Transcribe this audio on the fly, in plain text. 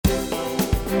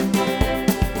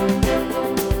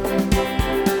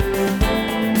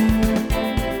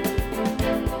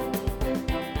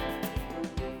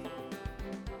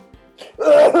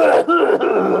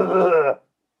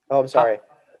I'm sorry.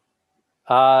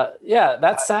 Yeah,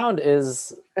 that sound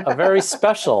is a very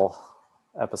special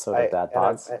episode of Dad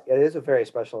Pods. It is a very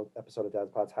special episode of Dad's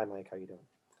Pods. Hi, Mike. How you doing?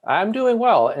 I'm doing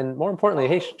well, and more importantly,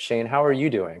 hey Shane, how are you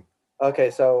doing?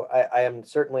 Okay, so I am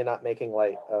certainly not making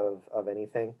light of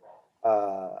anything.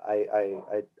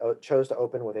 I chose to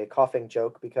open with a coughing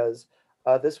joke because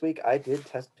this week I did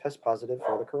test positive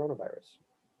for the coronavirus.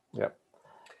 Yep,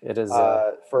 it is.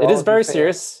 For It all is of you very fans,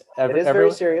 serious. it is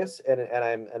very serious,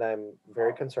 and I'm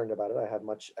very concerned about it. I have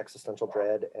much existential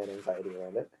dread and anxiety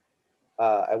around it.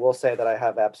 I will say that I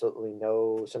have absolutely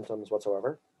no symptoms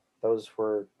whatsoever. Those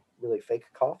were really fake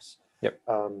coughs. Yep.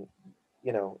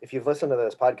 If you've listened to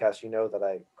this podcast, you know that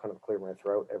I kind of clear my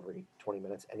throat every 20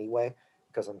 minutes anyway,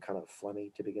 because I'm kind of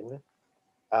phlegmy to begin with.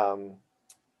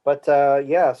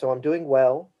 Yeah, so I'm doing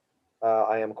well.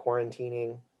 I am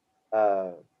quarantining.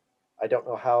 I don't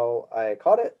know how I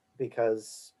caught it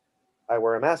because I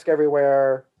wear a mask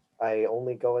everywhere. I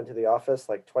only go into the office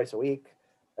like twice a week.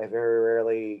 I very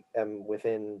rarely am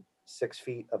within 6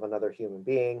 feet of another human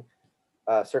being.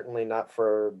 Certainly not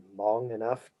for long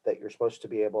enough that you're supposed to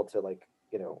be able to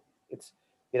it's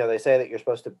they say that you're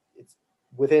supposed to it's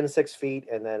within 6 feet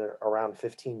and then around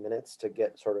 15 minutes to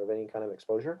get sort of any kind of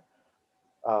exposure.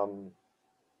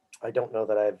 I don't know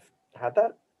that I've had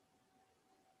that,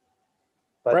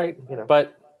 but right.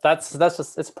 But that's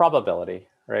just it's probability,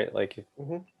 right? Like.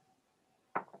 Mm-hmm.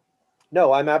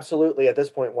 No, I'm absolutely at this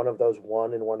point one of those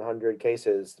 1 in 100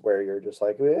 cases where you're just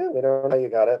like, we don't know how you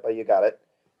got it, but you got it.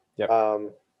 Yep.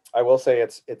 I will say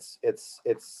it's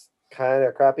kind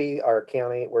of crappy. Our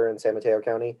county, we're in San Mateo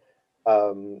County.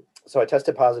 So I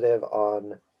tested positive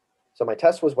so my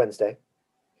test was Wednesday.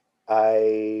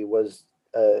 I was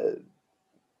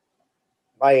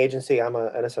my agency. I'm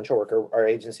an essential worker. Our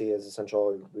agency is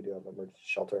essential. We do have emergency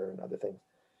shelter and other things,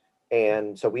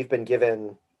 and so we've been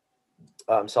given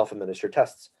self-administered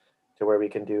tests to where we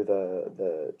can do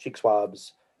the cheek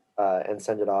swabs and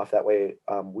send it off. That way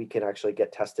we can actually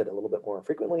get tested a little bit more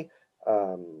frequently.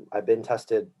 I've been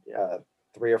tested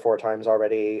 3 or 4 times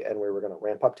already, and we were going to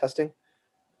ramp up testing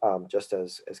just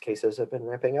as cases have been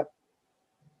ramping up.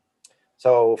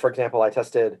 So, for example, I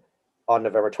tested on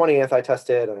November 20th, I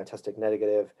tested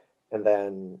negative. And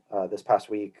then this past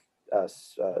week,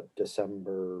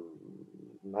 December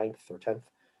 9th or 10th,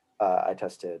 I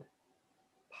tested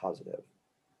positive.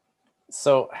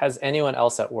 So has anyone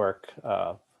else at work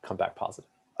come back positive?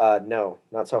 No,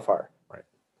 not so far. Right.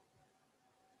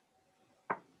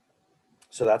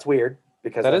 So that's weird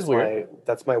because that is weird.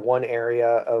 That's my one area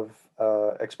of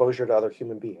exposure to other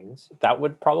human beings. That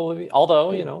would probably be,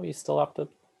 although you still have to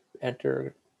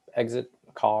enter, exit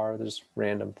a car. There's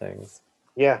random things.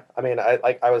 Yeah, I mean,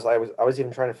 I was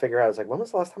even trying to figure out. I was like, when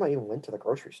was the last time I even went to the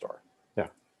grocery store? Yeah,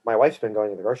 my wife's been going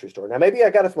to the grocery store now. Maybe I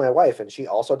got it from my wife, and she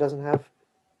also doesn't have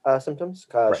symptoms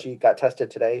because She got tested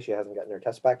today. She hasn't gotten her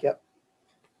test back yet.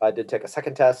 I did take a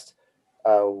second test.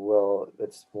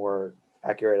 It's more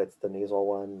accurate. It's the nasal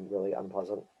one, really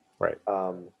unpleasant. Right.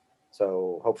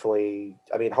 So hopefully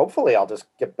I'll just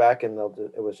get back and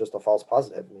it was just a false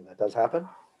positive. I mean, that does happen.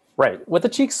 Right. With the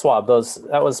cheek swab,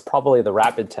 that was probably the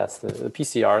rapid test. The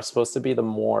PCR is supposed to be the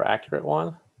more accurate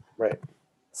one. Right.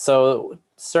 So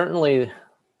certainly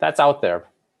that's out there.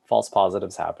 False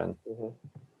positives happen. Mm-hmm.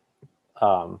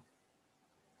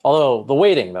 Although the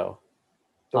waiting, though.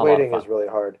 The waiting is really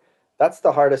hard. That's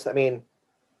the hardest. I mean,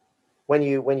 when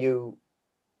you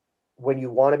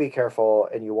want to be careful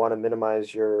and you want to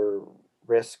minimize your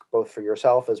risk both for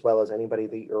yourself as well as anybody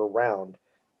that you're around,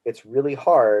 it's really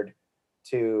hard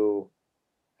to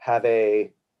have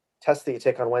a test that you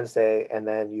take on Wednesday and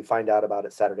then you find out about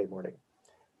it Saturday morning.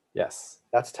 Yes.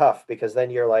 That's tough because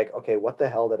then you're like, okay, what the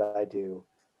hell did I do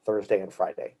Thursday and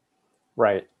Friday?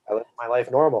 Right. I lived my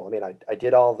life normal. I mean, I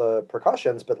did all the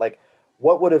precautions, but like,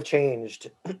 what would have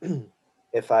changed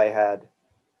if I had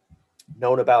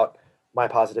known about my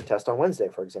positive test on Wednesday,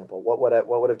 for example? What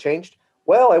would have changed?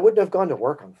 Well, I wouldn't have gone to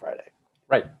work on Friday.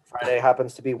 Right. Friday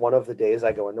happens to be one of the days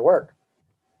I go into work.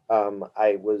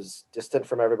 I was distant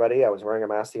from everybody. I was wearing a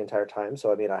mask the entire time.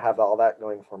 So, I mean, I have all that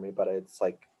going for me, but it's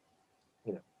like,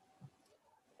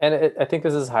 And I think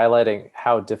this is highlighting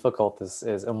how difficult this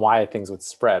is and why things would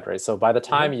spread, right? So by the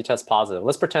time you test positive,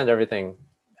 let's pretend everything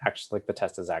actually, like the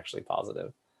test is actually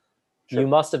positive. Sure. You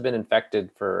must have been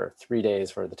infected for 3 days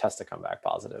for the test to come back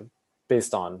positive,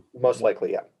 based on most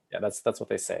likely, yeah. Yeah, that's what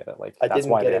they say. That I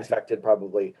didn't get infected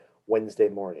probably Wednesday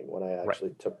morning when I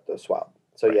actually took the swab.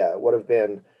 So yeah, it would have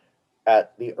been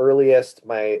at the earliest.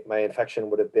 My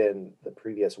infection would have been the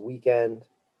previous weekend.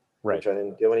 Right. Which I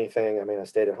didn't do anything. I mean, I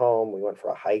stayed at home. We went for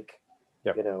a hike,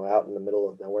 yep. Out in the middle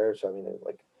of nowhere. So, I mean,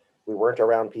 we weren't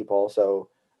around people. So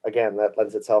again, that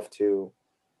lends itself to,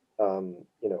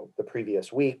 the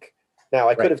previous week. Now,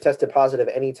 I could Right. have tested positive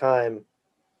anytime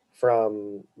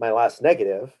from my last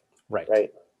negative, Right.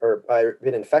 right? Or I've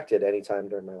been infected anytime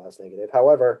during my last negative.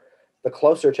 However, the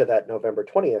closer to that November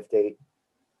 20th date,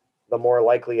 the more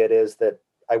likely it is that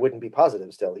I wouldn't be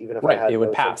positive still, even if I Right. It had would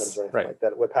no symptoms pass. or anything Right. like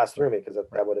that. It would pass through me because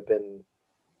Right. that would have been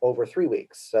over 3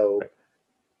 weeks. So, Right.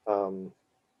 um,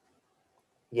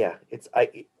 yeah,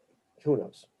 who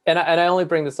knows? And I only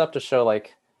bring this up to show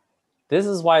like this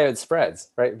is why it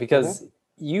spreads, right? Because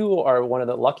you are one of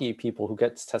the lucky people who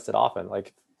gets tested often.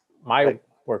 Like my Right.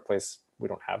 workplace, we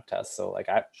don't have tests, so like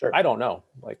Sure. I don't know.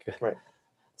 Like Right.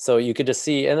 so you could just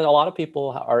see, and then a lot of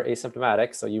people are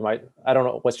asymptomatic. So you might, I don't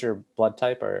know, what's your blood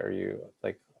type, or are you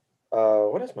like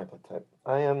What is my blood type?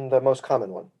 I am the most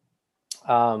common one.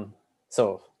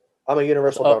 so I'm a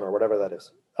universal oh, donor, whatever that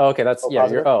is. okay, that's Oh, yeah,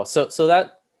 you're positive? so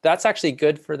that's actually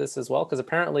good for this as well, because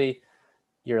apparently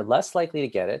you're less likely to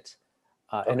get it.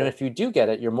 And Okay. if you do get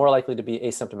it, you're more likely to be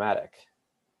asymptomatic.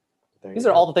 There These you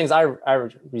are all go. the things I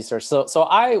researched. So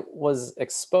I was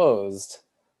exposed.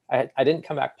 I didn't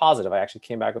come back positive. I actually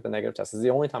came back with a negative test. This is the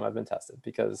only time I've been tested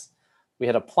because we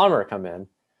had a plumber come in.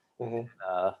 Hmm.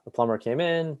 The plumber came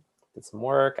in, did some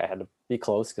work. I had to be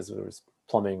close because there was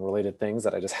plumbing related things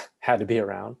that I just had to be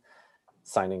around,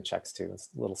 signing checks to,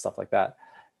 little stuff like that.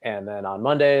 And then on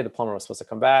Monday, the plumber was supposed to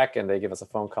come back, and they give us a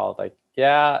phone call like,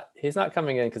 "Yeah, he's not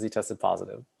coming in because he tested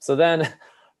positive." So then,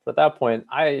 at that point,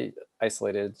 I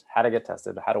isolated, had to get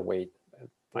tested, had to wait, and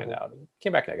find out.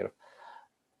 Came back negative.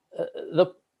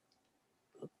 The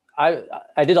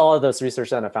I did all of this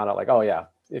research, and I found out like, oh yeah,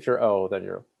 if you're O, then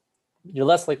you're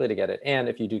less likely to get it, and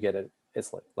if you do get it,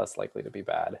 it's less likely to be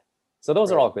bad. So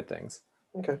those are Right. all good things.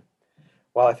 Okay.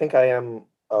 Well, I think I am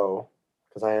O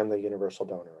because I am the universal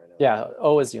donor right now. Yeah,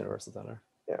 O is universal donor.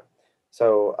 Yeah.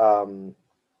 So,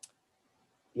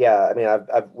 yeah, I mean,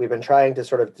 we've been trying to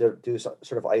sort of do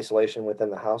sort of isolation within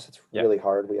the house. It's Yeah. really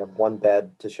hard. We have one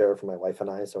bed to share for my wife and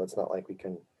I, so it's not like we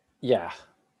can Yeah,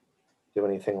 do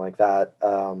anything like that.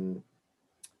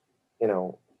 You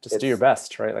know, just do your it's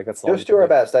best, right? Like that's all you just can do our do.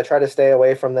 best. I try to stay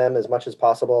away from them as much as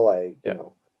possible. Yeah.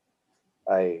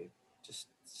 I just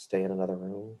stay in another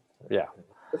room. Yeah.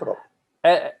 Difficult.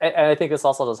 And I think this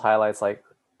also just highlights like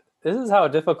this is how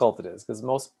difficult it is, because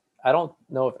I don't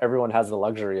know if everyone has the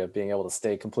luxury of being able to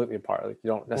stay completely apart. Like you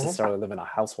don't necessarily live in a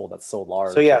household that's so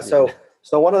large. So yeah, so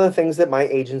one of the things that my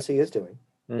agency is doing,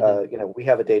 Mhm. we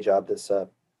have a day job. This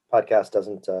podcast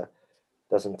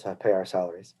doesn't pay our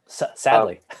salaries,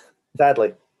 Sadly.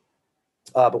 sadly.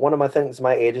 But one of my things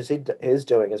my agency is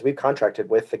doing is we've contracted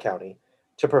with the county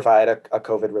to provide a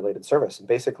COVID related service. And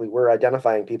basically, we're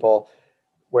identifying people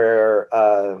where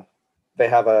they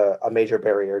have a major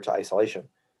barrier to isolation.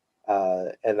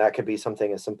 And that could be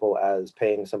something as simple as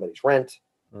paying somebody's rent,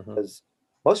 Mhm. because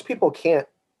most people can't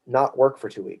not work for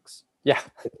 2 weeks. Yeah.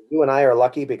 You and I are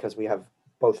lucky because we have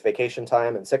both vacation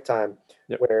time and sick time,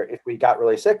 Yep. where if we got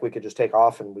really sick, we could just take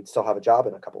off and we'd still have a job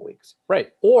in a couple weeks.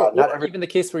 Right. Or Not every even the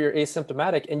case where you're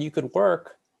asymptomatic and you could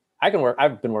work. I can work.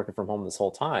 I've been working from home this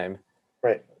whole time.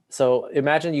 right. So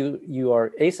imagine you are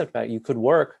asymptomatic. You could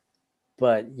work,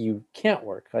 but you can't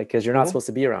work, like because you're not supposed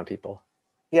to be around people.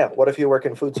 Yeah. What if you work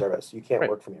in food service? You can't Right.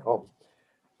 work from your home.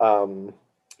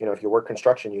 If you work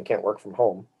construction, you can't work from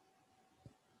home.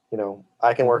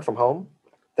 I can work from home,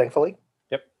 thankfully.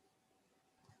 Yep.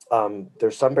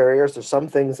 There's some barriers. There's some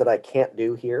things that I can't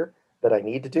do here that I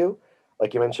need to do.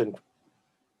 Like you mentioned,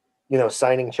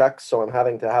 signing checks. So I'm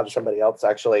having to have somebody else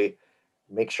actually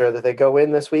make sure that they go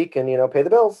in this week and, pay the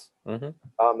bills.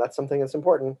 That's something that's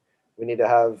important. We need to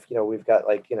have, we've got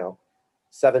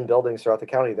 7 buildings throughout the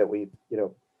county that we,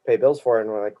 pay bills for. And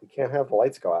we're like, we can't have the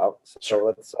lights go out. So Sure.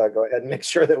 let's go ahead and make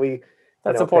sure that we,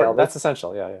 That's pay all important. this. That's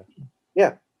essential. Yeah.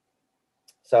 Yeah.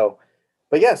 So,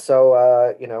 but yeah, so,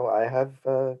 I have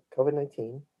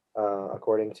COVID-19.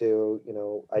 According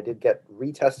to, I did get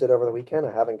retested over the weekend.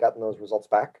 I haven't gotten those results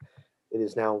back. It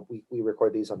is now, we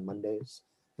record these on Mondays.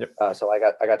 Yep. So I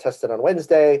got tested on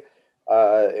Wednesday.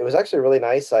 It was actually really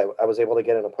nice. I was able to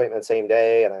get an appointment same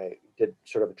day, and I did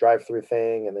sort of a drive-through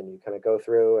thing, and then you kind of go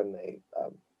through and they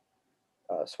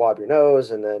swab your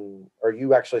nose, or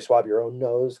you actually swab your own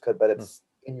nose, but it's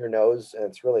in your nose, and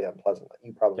it's really unpleasant.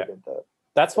 You probably did the.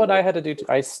 That's what I had to do.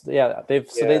 Yeah.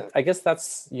 I guess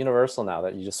that's universal now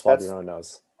that you just swab your own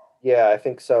nose. Yeah, I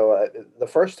think so. The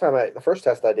first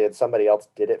test I did, somebody else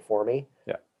did it for me.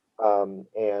 Yeah.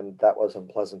 And that was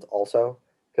unpleasant also,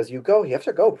 because you have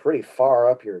to go pretty far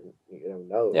up your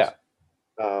nose. Yeah.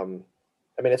 I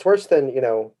mean, it's worse than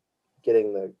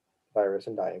getting the virus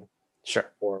and dying.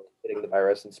 Sure. Or getting the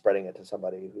virus and spreading it to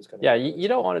somebody who's going to. Yeah, you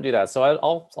don't want to do that. So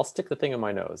I'll stick the thing in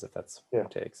my nose if that's Yeah.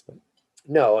 what it takes. But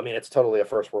No, I mean it's totally a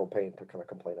first world pain to kind of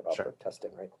complain about Sure. the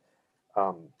testing, right?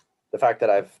 The fact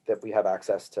that we have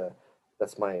access to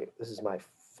this is my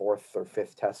fourth or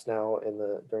fifth test now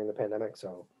during the pandemic.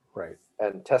 So right.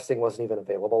 and testing wasn't even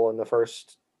available in the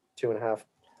first 2.5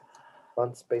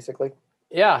 months, basically.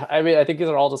 Yeah, I mean, I think these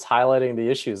are all just highlighting the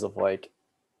issues of like,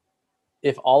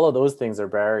 if all of those things are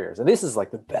barriers, and this is like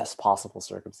the best possible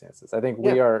circumstances. I think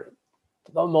we Yeah. are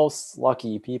the most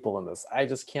lucky people in this. I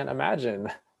just can't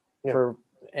imagine Yeah. for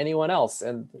anyone else,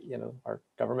 and our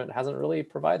government hasn't really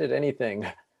provided anything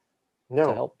to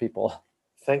No, help people.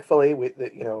 thankfully,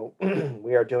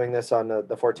 we are doing this on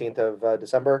the 14th of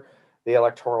December. The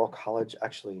Electoral College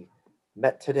actually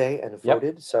met today and Yep.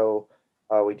 voted. So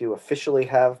we do officially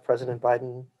have President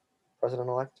Biden,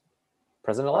 president-elect.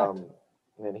 President-elect.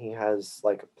 And he has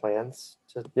like plans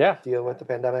to Yeah. deal with the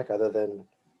pandemic other than,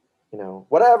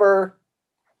 whatever.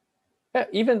 Yeah,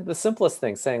 even the simplest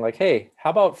thing, saying like, "Hey, how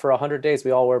about for 100 days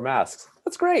we all wear masks?"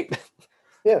 That's great.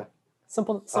 Yeah.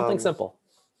 Simple, something simple.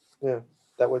 Yeah,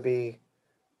 that would be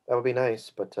nice,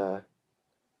 but I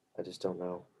just don't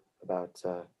know about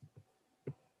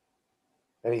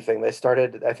anything. I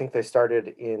think they started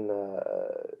in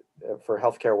for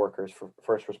healthcare workers, for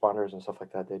first responders and stuff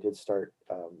like that. They did start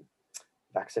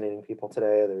vaccinating people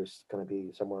today. There's going to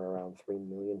be somewhere around 3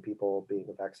 million people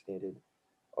being vaccinated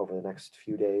over the next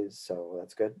few days, so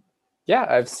that's good. Yeah,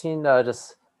 I've seen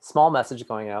just small message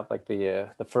going out, like the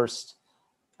first.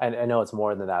 I know it's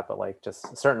more than that, but like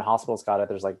just certain hospitals got it.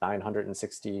 There's like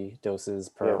 960 doses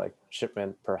per like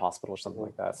shipment per hospital or something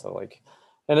like that. So like,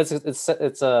 and it's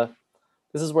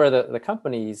this is where the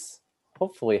companies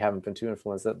hopefully haven't been too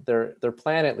influenced. That their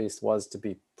plan at least was to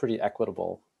be pretty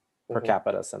equitable per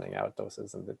capita sending out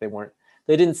doses, and that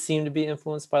they didn't seem to be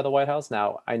influenced by the White House.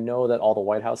 Now I know that all the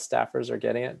White House staffers are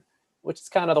getting it, which is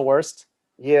kind of the worst.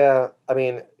 Yeah, I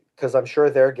mean, because I'm sure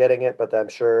they're getting it, but I'm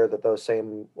sure that those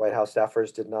same White House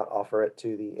staffers did not offer it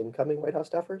to the incoming White House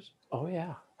staffers. Oh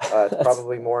yeah, It's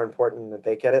probably more important that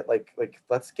they get it. Like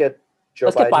let's get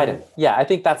let's get Biden. Yeah, I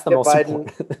think that's the most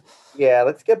important. Yeah,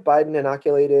 let's get Biden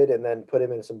inoculated and then put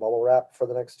him in some bubble wrap for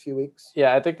the next few weeks.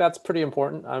 Yeah, I think that's pretty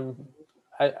important.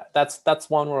 That's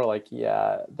one where like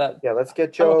let's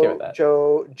get I'm okay with that.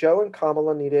 Joe and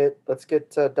Kamala need it. Let's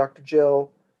get Dr. Jill.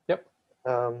 Yep.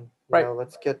 Right.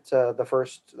 Let's get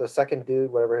the second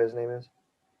dude, whatever his name is.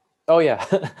 Oh yeah,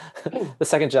 the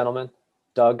second gentleman,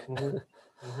 Doug.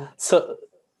 So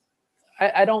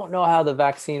I don't know how the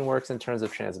vaccine works in terms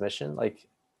of transmission. Like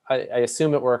I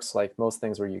assume it works like most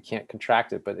things where you can't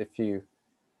contract it, but if you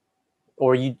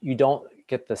don't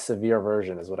get the severe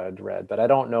version is what I'd read, but I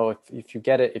don't know if you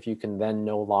get it, if you can then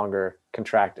no longer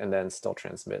contract and then still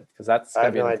transmit, because that's I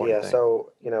have no idea. Thing.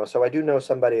 So I do know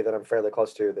somebody that I'm fairly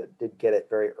close to that did get it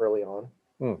very early on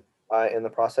in the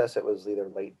process. It was either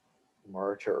late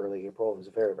March or early April. It was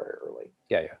very, very early.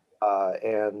 Yeah.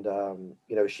 And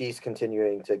she's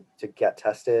continuing to get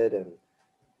tested, and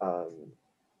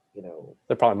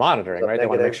they're probably monitoring, right? Negative. They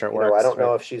want to make sure it works. I don't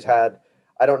know if she's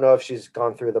I don't know if she's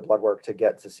gone through the blood work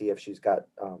to see if she's got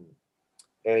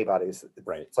antibodies.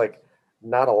 Right. It's like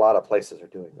not a lot of places are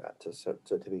doing that,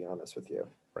 to be honest with you.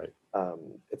 Right.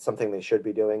 It's something they should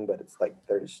be doing, but it's like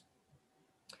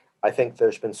I think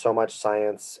there's been so much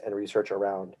science and research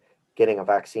around getting a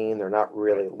vaccine. They're not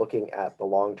really looking at the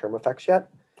long-term effects yet.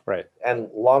 Right. And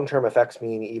long-term effects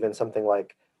mean even something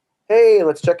like, hey,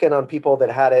 let's check in on people that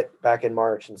had it back in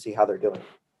March and see how they're doing.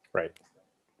 Right.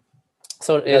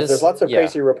 So there's lots of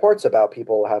crazy reports about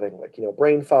people having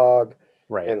brain fog,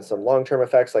 right, and some long-term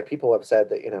effects. Like people have said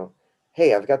that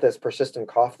hey, I've got this persistent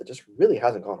cough that just really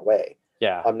hasn't gone away.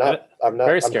 Yeah, I'm not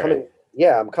very scary.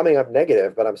 I'm coming up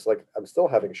negative, but I'm still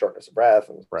having shortness of breath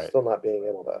and still not being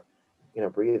able to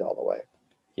breathe all the way.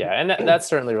 Yeah, and that's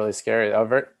certainly really scary.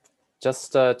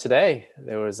 Just today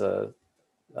there was a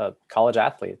college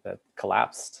athlete that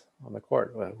collapsed on the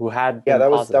court who had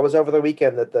that was over the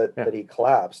weekend that he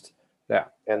collapsed. Yeah.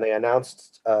 And they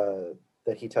announced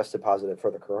that he tested positive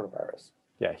for the coronavirus.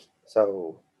 Yeah.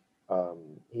 So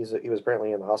he was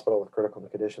apparently in the hospital with critical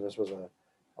condition. This was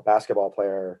a basketball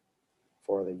player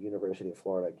for the University of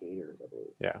Florida Gators, I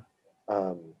believe.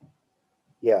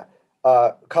 Yeah.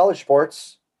 College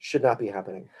sports should not be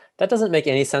happening. That doesn't make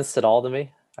any sense at all to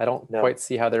me. I don't quite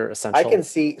see how they're essential.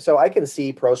 I can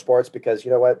see pro sports because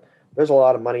you know what? There's a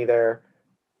lot of money there.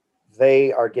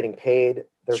 They are getting paid.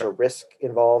 There's a risk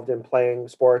involved in playing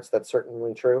sports. That's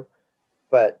certainly true.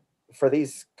 But for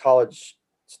these college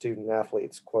student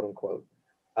athletes, quote unquote,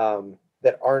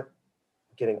 that aren't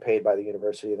getting paid by the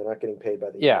university, they're not getting paid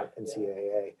by the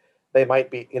NCAA. they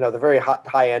might be, the very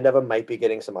high end of them might be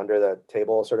getting some under the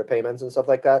table sort of payments and stuff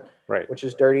like that, Right. which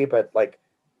is dirty, but like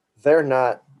they're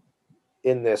not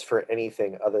in this for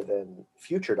anything other than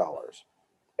future dollars.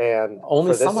 And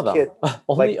Only for some this of them. kid,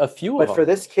 Only like, a few of but for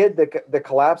them. this kid that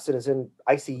collapsed and is in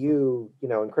ICU,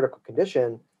 in critical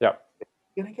condition, Yeah.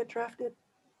 gonna get drafted.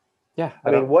 Yeah.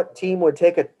 I mean, what team would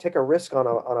take a risk on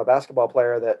a basketball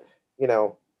player that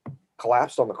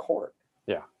collapsed on the court?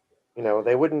 Yeah.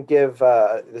 They wouldn't give.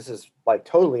 This is like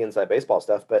totally inside baseball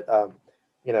stuff, but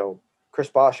Chris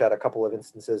Bosh had a couple of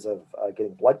instances of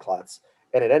getting blood clots,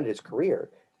 and it ended his career.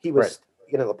 He was,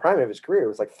 the prime of his career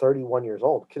was like 31 years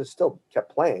old. Could have still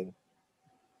kept playing,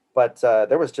 but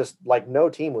there was just like no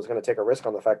team was going to take a risk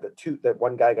on the fact that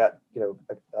one guy got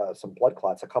some blood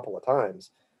clots a couple of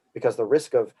times, because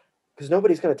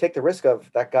nobody's going to take the risk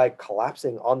of that guy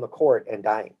collapsing on the court and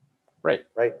dying. Right.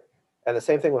 Right. And the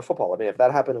same thing with football. I mean, if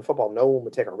that happened in football, no one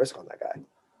would take a risk on that guy.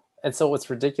 And so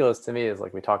what's ridiculous to me is,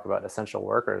 like, we talk about essential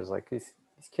workers. Like, these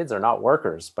kids are not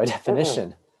workers by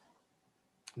definition.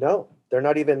 No, they're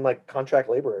not even like contract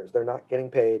laborers. They're not getting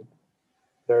paid.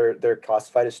 They're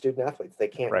classified as student athletes. They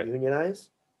can't unionize.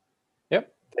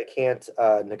 Yep. They can't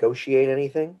negotiate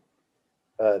anything.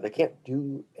 They can't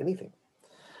do anything.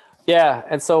 Yeah.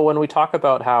 And so when we talk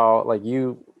about how, like,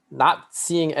 you not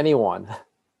seeing anyone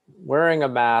wearing a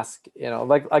mask,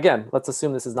 like, again, let's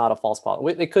assume this is not a false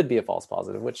positive. It could be a false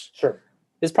positive, which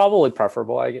is probably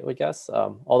preferable, I would guess.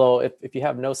 Although if you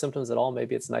have no symptoms at all,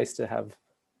 maybe it's nice to have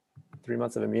 3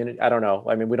 months of immunity. I don't know.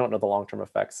 I mean, we don't know the long-term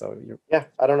effects. So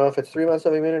I don't know if it's 3 months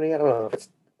of immunity. I don't know if it's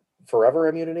forever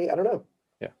immunity. I don't know.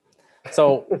 Yeah.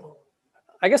 So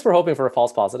I guess we're hoping for a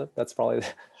false positive. That's probably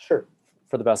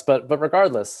for the best. But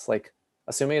regardless, like,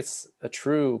 assuming it's a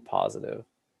true positive,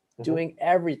 doing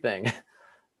everything,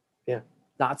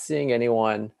 not seeing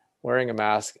anyone, wearing a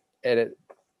mask, and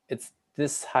it's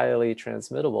this highly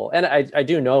transmittable. And I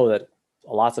do know that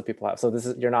lots of people have. So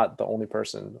you're not the only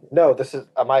person. No, this is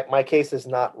my case is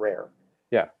not rare.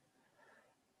 Yeah.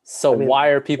 So why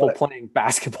are people playing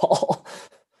basketball?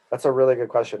 That's a really good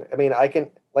question. I mean, I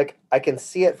can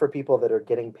see it for people that are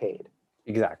getting paid.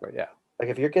 Exactly. Yeah. Like,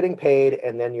 if you're getting paid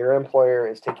and then your employer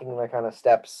is taking the kind of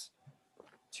steps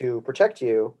to protect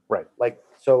you, right? Like,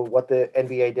 so what the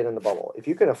NBA did in the bubble. If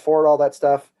you can afford all that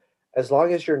stuff, as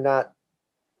long as you're not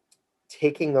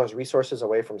taking those resources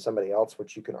away from somebody else,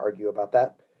 which you can argue about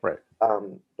that. Right.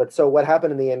 But so what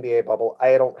happened in the NBA bubble,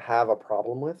 I don't have a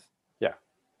problem with. Yeah.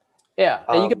 Yeah.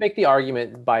 And you can make the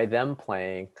argument by them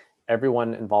playing,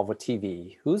 everyone involved with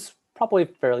TV, who's probably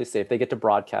fairly safe. They get to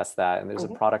broadcast that, and there's a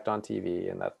product on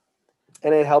TV,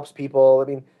 and it helps people. I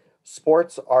mean,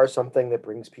 sports are something that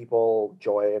brings people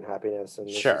joy and happiness. And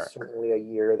this is certainly a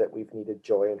year that we've needed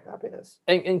joy and happiness.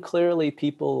 And clearly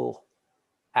people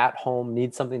at home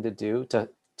need something to do to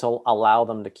allow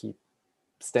them to keep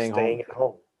staying at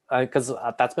home. Because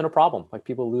that's been a problem. Like,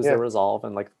 people lose their resolve,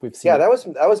 and like we've seen. Yeah, that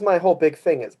was my whole big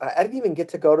thing. Is I didn't even get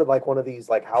to go to like one of these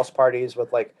like house parties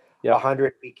with like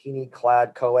 100 bikini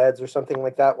clad co-eds or something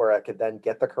like that, where I could then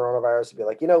get the coronavirus and be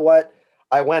like, you know what,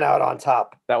 I went out on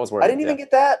top. That was where I didn't even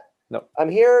get that. No, I'm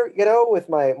here, with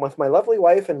my lovely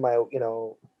wife and my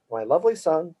my lovely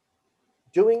son,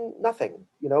 doing nothing.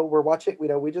 We're watching.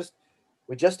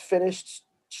 We just finished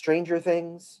Stranger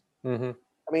Things. Mm-hmm.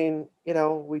 I mean,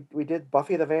 we did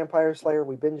Buffy the Vampire Slayer.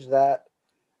 We binged that.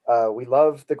 We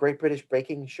love the Great British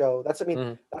Baking Show. That's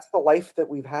the life that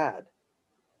we've had.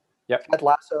 Yep. Ted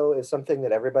Lasso is something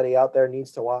that everybody out there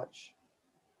needs to watch.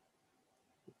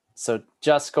 So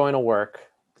just going to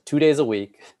work 2 days a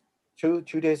week. 2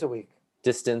 days a week.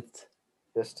 Distant,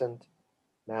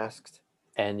 masked.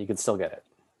 And you can still get it.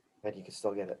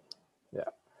 Yeah.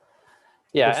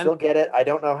 Yeah. You can still get it. I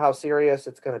don't know how serious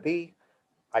it's going to be.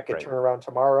 I could turn around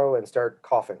tomorrow and start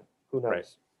coughing. Who knows? Right.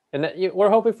 And we're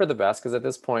hoping for the best, because at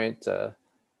this point,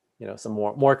 some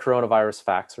more coronavirus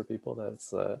facts for people.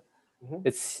 That's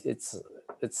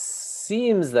it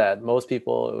seems that most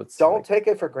people don't take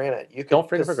it for granted. Don't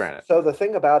take it for granted. So the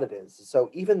thing about it is, so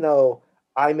even though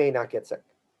I may not get sick,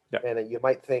 and you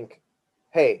might think,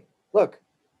 hey, look,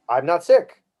 I'm not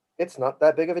sick. It's not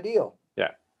that big of a deal.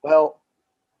 Yeah. Well,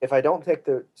 if I don't take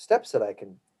the steps that I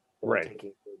can take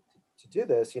to do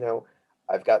this,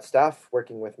 I've got staff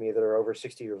working with me that are over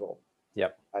 60 years old.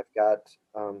 Yep. I've got,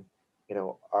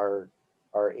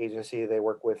 our agency, they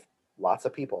work with lots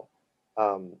of people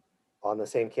on the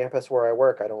same campus where I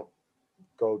work. I don't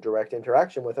go direct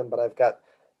interaction with them, but I've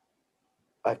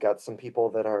got some people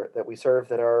that we serve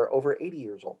that are over 80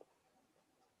 years old.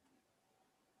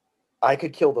 I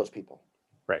could kill those people.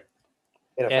 Right.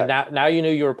 in And effect. now you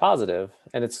knew you were positive,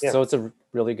 and Yeah. it's a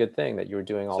really good thing that you were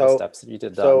doing all the So steps that you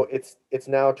did so done. it's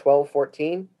now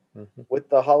 12:14 Mhm. with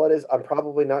the holidays. I'm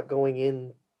probably not going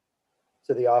in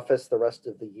to the office the rest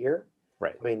of the year.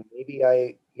 Right. I mean, maybe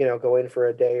I, go in for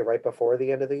a day right before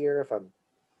the end of the year if I'm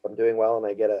doing well and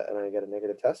I get a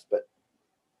negative test, but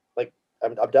like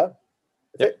I'm done.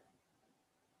 That's Yep. it.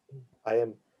 I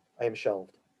am I am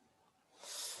shelved.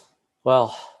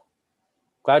 Well,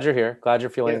 glad you're here. Glad you're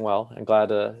Yeah. feeling well, and glad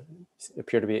to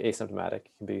appear to be asymptomatic.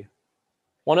 It can be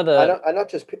one of I the don't I not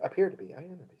just appear to be. I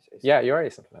am yeah, asymptomatic. you are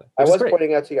asymptomatic, I which is was great.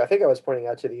 pointing out to you. I think I was pointing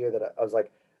out to you that I was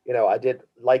like, I did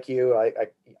like you.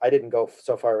 I didn't go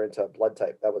so far into blood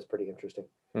type. That was pretty interesting.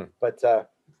 Hmm. But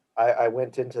I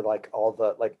went into like all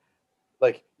the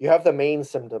like you have the main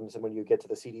symptoms, and when you get to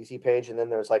the CDC page, and then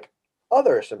there's like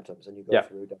other symptoms, and you go Yeah.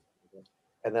 through.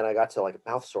 And then I got to like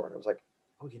mouth sore, and I was like,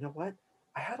 oh, you know what?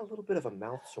 I had a little bit of a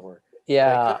mouth sore, and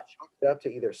I kind Yeah. of chalked it up to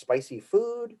either spicy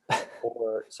food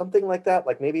or something like that.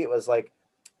 Like maybe it was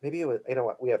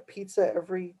what we have pizza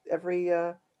every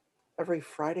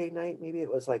Friday night. Maybe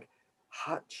it was like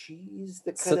hot cheese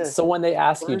that kind of So when they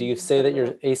ask you, do burned you into say the that you're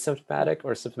mouth. asymptomatic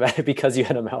or symptomatic because you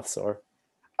had a mouth sore?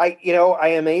 I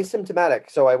am asymptomatic,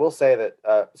 so I will say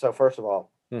that. So first of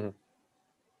all, Mhm.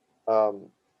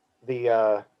 um,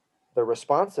 the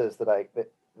responses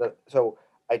so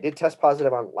I did test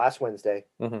positive on last Wednesday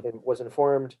Mhm. and was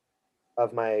informed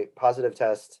of my positive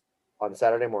test on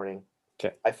Saturday morning.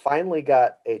 Okay. I finally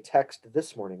got a text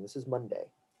this morning. This is Monday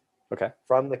Okay.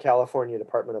 from the California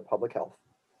Department of Public Health.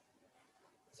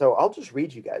 So I'll just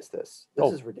read you guys this. This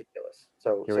Oh, is ridiculous.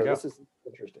 So here we go. this is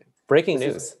interesting. Breaking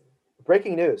This is news.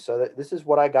 breaking news. So this is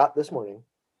what I got this morning.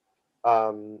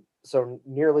 So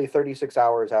nearly 36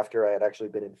 hours after I had actually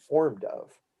been informed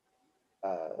of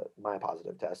my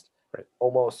positive test, Right.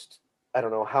 almost I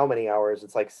don't know how many hours.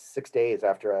 It's like 6 days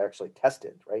after I actually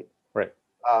tested. Right. Right.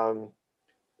 Um,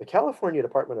 the California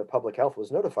Department of Public Health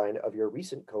was notified of your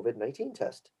recent COVID-19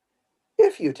 test.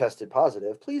 If you tested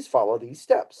positive, please follow these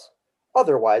steps.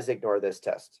 Otherwise, ignore this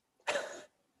text.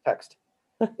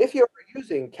 If you're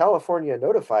using California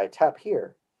Notify, tap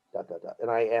here. Dot, dot, dot. And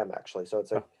I am actually. So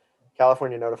it's a Oh,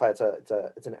 California Notify.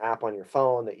 It's an app on your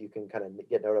phone that you can kind of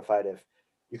get notified if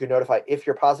you can notify if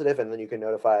you're positive, and then you can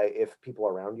notify if people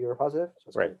around you are positive. So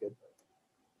it's kind right. of good.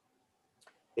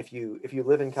 If you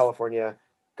live in California,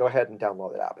 go ahead and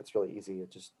download the app. It's really easy.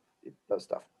 It does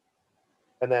stuff.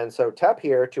 And then so tap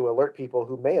here to alert people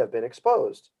who may have been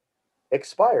exposed.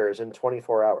 Expires in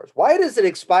 24 hours. Why does it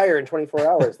expire in 24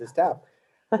 hours? This tap.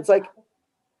 It's like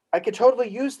I could totally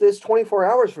use this 24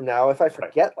 hours from now if I Right.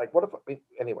 forget. Like, what if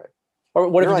anyway? Or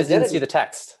what if Your you just didn't see identity. the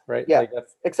text, right? Yeah, Like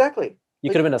that's exactly. you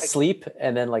could Like, have been asleep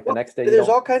and then like the well, next day you there's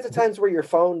don't. all kinds of times where your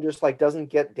phone just like doesn't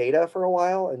get data for a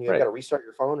while, and you've got Right. to restart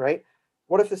your phone, right?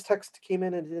 What if this text came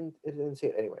in and it didn't see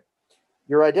it anyway?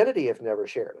 Your identity, if never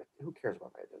shared, who cares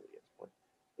about my identity at this point?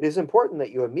 It is important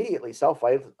that you immediately self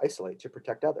isolate to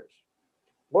protect others.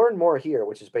 Learn more here,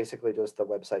 which is basically just the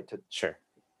website to Sure.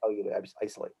 tell you to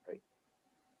isolate, right?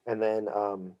 And then,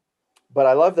 but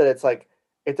I love that it's like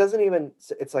it doesn't even.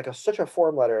 It's like such a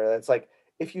form letter. That's like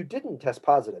if you didn't test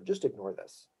positive, just ignore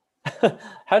this.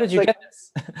 How did It's you like, get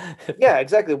this? yeah,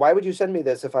 exactly. Why would you send me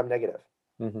this if I'm negative?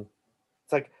 Mhm.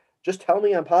 It's like just tell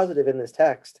me I'm positive in this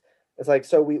text. It's like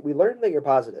so we learned that you're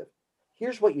positive.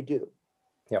 Here's what you do.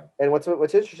 Yep. And what's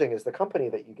interesting is the company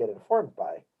that you get informed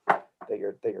by that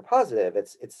you're positive.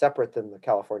 It's separate than the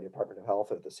California Department of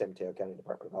Health or the San Mateo County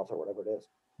Department of Health or whatever it is.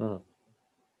 Mhm.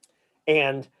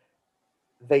 And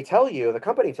the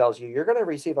company tells you you're going to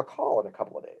receive a call in a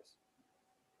couple of days.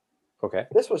 Okay.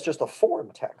 This was just a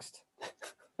form text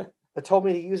that told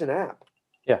me to use an app.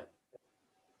 Yeah.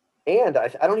 And I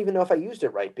don't even know if I used it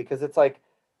right because it's like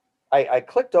I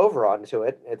clicked over onto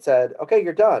it. It said, okay,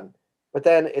 you're done. But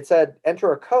then it said,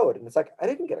 enter a code. And it's like, I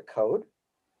didn't get a code.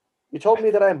 You told me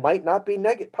that I might not be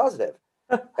negative positive.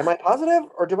 Am I positive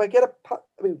or do I get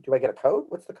do I get a code?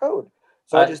 What's the code?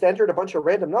 So I Uh, just entered a bunch of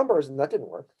random numbers and that didn't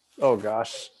work. oh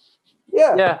gosh.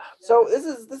 Yeah. Yeah. So this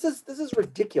is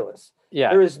ridiculous. Yeah.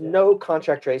 There is no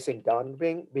contract tracing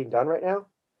being done right now.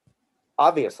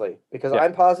 Obviously, because Yeah.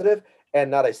 I'm positive and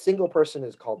not a single person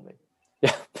has called me.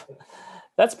 Yeah.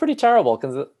 That's pretty terrible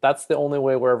because that's the only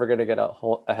way we're ever going to get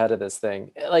ahead of this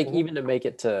thing. Like Mhm. even to make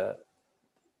it to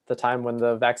the time when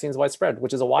the vaccine's widespread,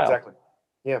 which is a while. Exactly.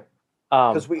 Yeah.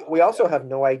 Um, Because we also have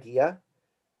no idea,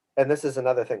 and this is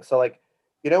another thing. So like,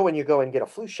 when you go and get a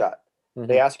flu shot,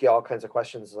 they mhm, ask you all kinds of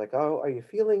questions like, "Oh, are you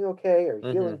feeling okay? Are you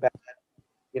feeling mhm, bad?"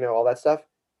 All that stuff.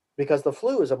 Because the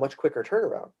flu is a much quicker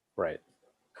turnaround. right.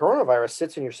 Coronavirus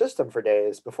sits in your system for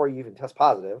days before you even test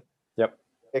positive. Yep.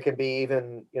 It can be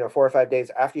even, 4 or 5 days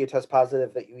after you test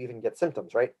positive that you even get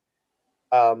symptoms, right?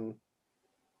 Um,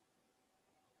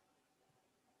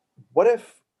 what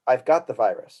if I've got the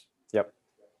virus? Yep.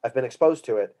 I've been exposed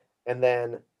to it, and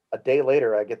then a day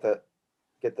later I get the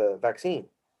vaccine.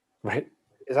 Right.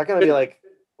 Is that going to be like,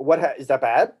 is that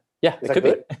bad? Yeah, Is it that could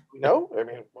good? be. No, I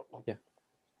mean, Yeah.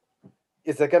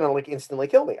 Is that going to like instantly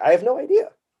kill me? I have no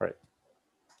idea. Right.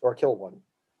 Or kill one.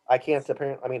 I can't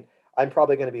apparently. I mean, I'm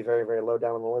probably going to be very, very low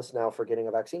down on the list now for getting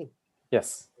a vaccine.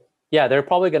 Yes. Yeah, they're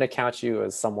probably going to count you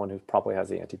as someone who probably has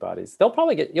the antibodies. You'll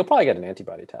probably get an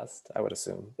antibody test, I would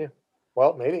assume. Yeah.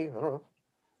 Well, maybe, I don't know.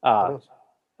 Who knows?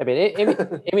 I mean,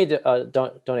 Amy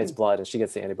donates blood, and she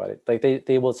gets the antibody. Like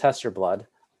they will test your blood.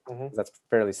 Mhm. That's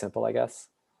fairly simple, I guess.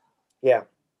 Yeah,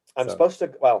 I'm So- supposed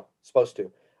to. Well, supposed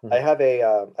to. Mhm. I have a.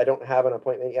 I don't have an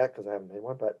appointment yet because I haven't made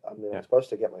one, but I'm Yeah. supposed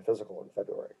to get my physical in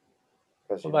February.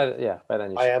 Because Well, by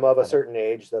then you I should am of a have it. certain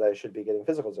age that I should be getting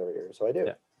physicals every year, so I do.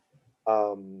 Yeah.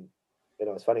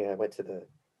 It's funny. I went to the.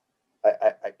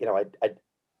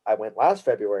 I went last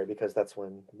February because that's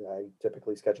when I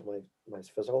typically schedule my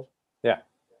physicals. Yeah.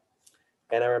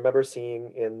 And I remember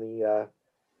seeing in the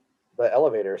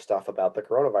elevator stuff about the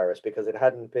coronavirus because it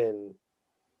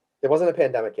wasn't a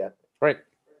pandemic yet. Right.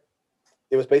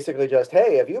 It was basically just,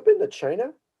 hey, have you been to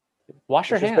China? Wash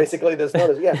your Which is hands. basically this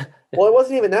notice. Yeah. Well, it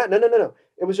wasn't even that. No.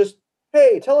 It was just,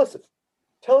 hey, tell us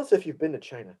if you've been to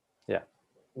China. Yeah.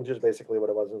 Which is basically what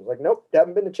it was. It was like, nope,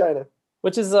 haven't been to China.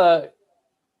 Which is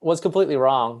was completely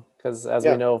wrong because, as we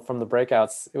Yeah. know from the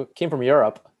breakouts, it came from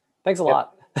Europe. Thanks a Yep.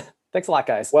 lot. Thanks a lot,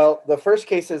 guys. Well, the first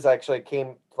cases actually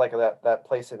came like that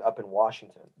place up in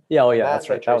Washington. Yeah. Oh, And yeah. that That's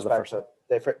they right. That was traced the back first one.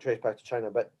 They traced back to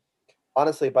China. But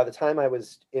honestly, by the time I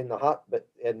was in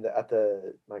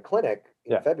the my clinic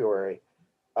in Yeah. February,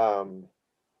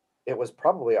 it was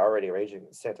probably already raging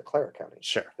in Santa Clara County.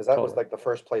 Sure. Because that was totally. like the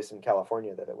first place in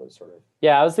California that it was sort of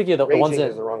Yeah, I was thinking the ones raging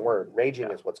in is the wrong word. Raging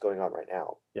Yeah. is what's going on right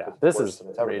now. Yeah, 'Cause it's this worse is than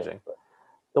it's ever been, raging. but-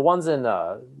 the ones in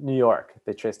New York.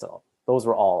 They traced all. Those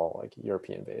were all like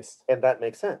European based. and that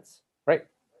makes sense. Right.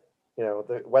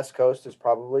 The West Coast is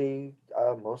probably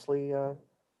mostly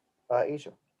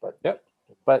Asia, but Yep.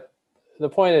 But the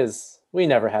point is, we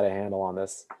never had a handle on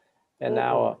this, and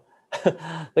now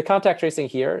the contact tracing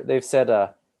here, they've said,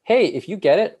 "Hey, if you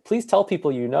get it, please tell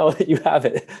people you know that you have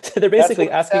it." So they're basically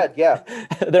That's what it asking. said, yeah.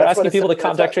 They're That's what asking it people to said. It's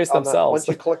contact trace on themselves. once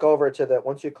you click over to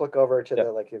Yep.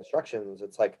 the like instructions,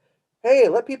 it's like, hey,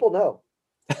 let people know.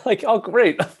 Like, oh,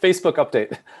 great, Facebook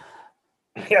update.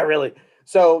 Yeah, really.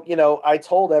 So I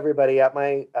told everybody at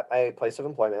my place of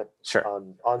employment Sure.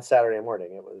 on Saturday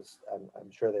morning. It was I'm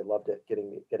sure they loved it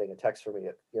getting a text from me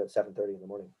at 7:30 in the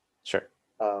morning. Sure.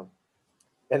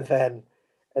 And then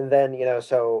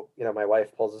my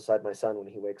wife pulls aside my son when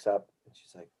he wakes up, and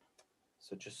she's like,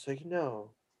 so just so you know,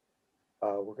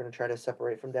 we're going to try to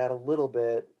separate from dad a little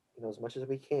bit, as much as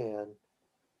we can.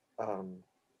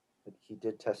 But he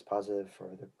did test positive for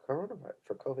the coronavirus,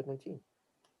 for COVID-19.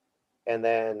 And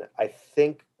then I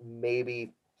think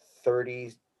maybe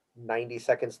 90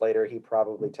 seconds later, he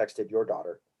probably texted your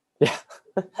daughter. Yeah.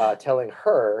 Telling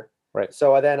her. Right.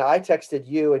 So then I texted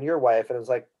you and your wife, and it was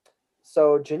like,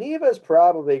 so Geneva's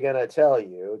probably going to tell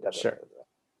you. Sure.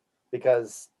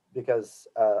 Because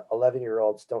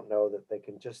 11-year-olds don't know that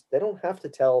they don't have to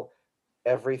tell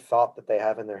every thought that they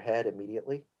have in their head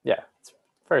immediately. Yeah, it's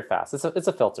very fast. It's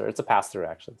a filter. It's a pass through.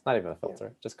 Actually, it's not even a filter.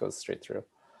 It just goes straight through.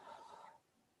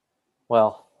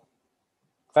 Well,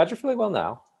 glad you're feeling well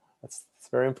now. That's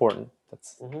very important.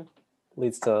 That's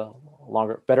leads to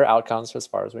better outcomes as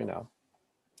far as we know.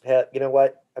 Yeah, you know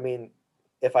what? I mean,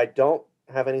 if I don't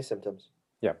have any symptoms,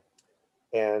 yeah,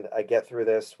 and I get through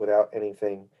this without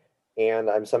anything, and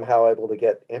I'm somehow able to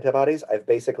get antibodies, I've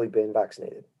basically been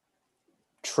vaccinated.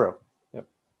 True. Yep.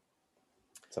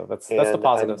 So that's the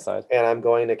positive side. And I'm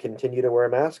going to continue to wear a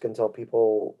mask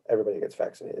until everybody gets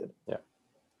vaccinated. Yeah.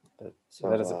 So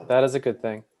that is a good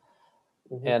thing.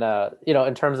 And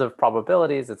in terms of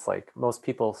probabilities, it's like most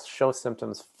people show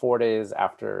symptoms 4 days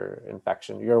after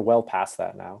infection. You're well past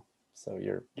that now, so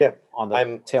you're on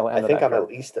the tail end. I think I'm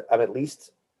at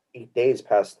least 8 days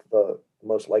past the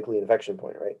most likely infection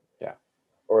point, right? Yeah,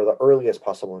 or the earliest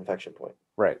possible infection point.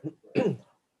 Right,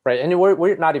 right. And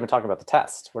we're not even talking about the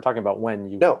test. We're talking about when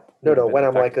you. No. When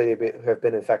I'm likely to have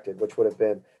been infected, which would have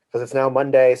been because it's now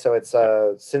Monday, so it's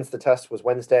since the test was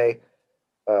Wednesday.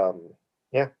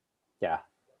 Yeah.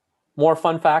 More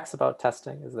fun facts about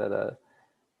testing is that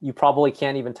you probably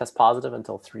can't even test positive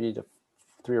until 3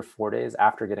 or 4 days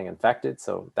after getting infected.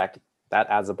 So that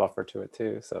adds a buffer to it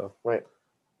too. So right.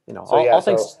 All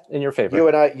things in your favor.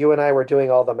 You and I were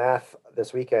doing all the math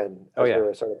this weekend as we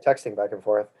were sort of texting back and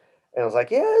forth. And I was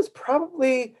like, yeah, it's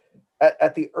probably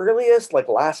at the earliest, like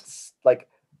last like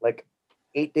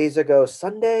 8 days ago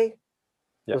Sunday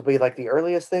Yeah. would be like the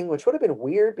earliest thing, which would have been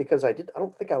weird because I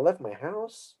don't think I left my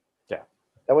house. Yeah.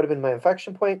 That would have been my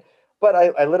infection point. But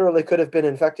I literally could have been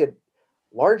infected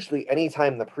largely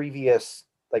anytime the previous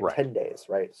like Right. 10 days,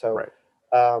 right? So Right.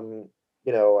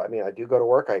 I mean, I do go to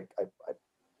work.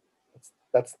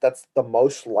 That's the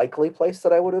most likely place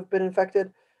that I would have been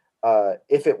infected.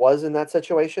 If it was in that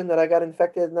situation that I got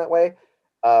infected in that way,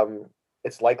 um,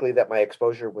 it's likely that my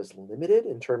exposure was limited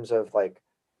in terms of like,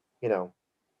 you know,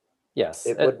 Yes.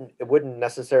 it wouldn't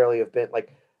necessarily have been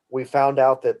like we found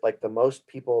out that like the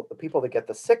people that get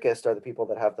the sickest are the people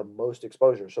that have the most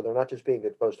exposure. So they're not just being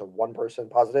exposed to one person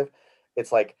positive.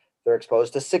 It's like they're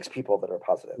exposed to 6 people that are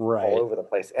positive all Right. over the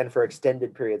place and for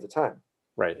extended periods of time.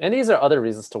 Right. And these are other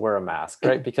reasons to wear a mask,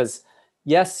 right? Because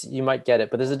yes, you might get it,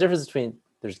 but there's a difference between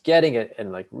there's getting it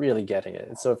and like really getting it.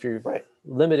 And so if you're Right.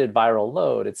 limited viral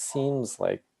load, it seems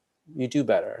like you do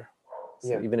better.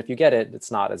 So Yeah. even if you get it,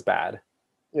 it's not as bad.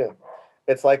 Yeah.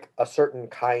 It's like a certain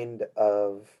kind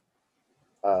of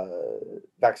uh,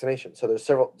 vaccination. So there's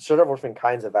several different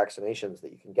kinds of vaccinations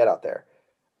that you can get out there.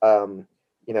 Um,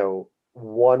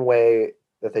 one way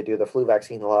that they do the flu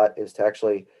vaccine a lot is to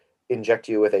actually inject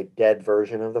you with a dead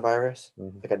version of the virus,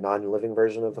 Mhm. like a non-living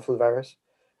version of the flu virus.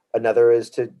 Another is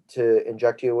to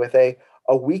inject you with a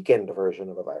weakened version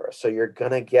of the virus. So you're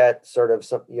gonna get sort of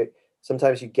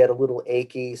sometimes you get a little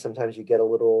achy, sometimes you get a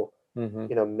little,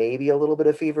 Mhm. maybe a little bit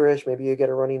of feverish, maybe you get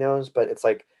a runny nose, but it's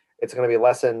like it's gonna be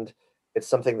lessened. It's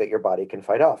something that your body can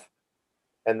fight off.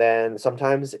 And then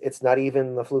sometimes it's not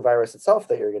even the flu virus itself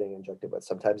that you're getting injected with.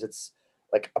 Sometimes it's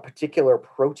like a particular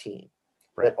protein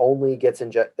Right. that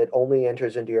only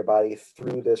enters into your body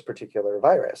through this particular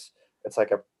virus. It's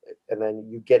like and then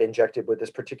you get injected with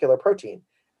this particular protein,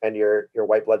 and your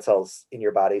white blood cells in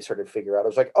your body sort of figure out.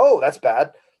 It's like, oh, that's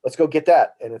bad. Let's go get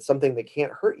that, and it's something that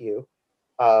can't hurt you.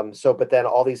 But then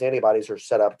all these antibodies are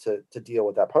set up to deal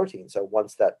with that protein. So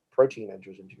once that protein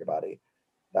enters into your body,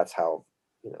 that's how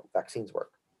vaccines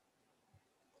work.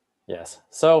 Yes.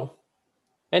 So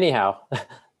anyhow,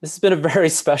 this has been a very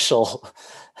special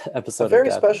A episode of very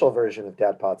Dad Pod. special version of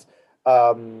Dad Pods.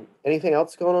 Anything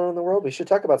else going on in the world? We should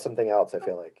talk about something else. I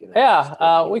feel like Yeah, just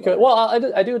to make we it could. lighter.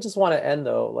 Well, I do just want to end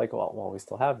though, like, well, we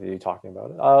still have you talking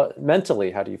about it.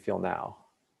 Mentally, how do you feel now?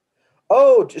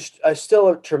 Oh, just still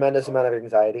a tremendous amount of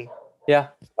anxiety. Yeah.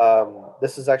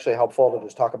 This is actually helpful to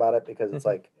just talk about it because it's Mhm.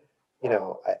 like,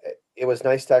 it was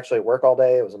nice to actually work all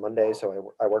day. It was a Monday,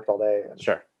 so I worked all day, and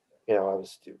Sure. I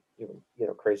was doing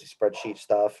crazy spreadsheet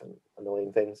stuff and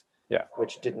annoying things, Yeah.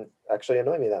 which didn't actually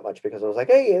annoy me that much because I was like,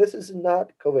 hey, this is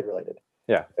not COVID related.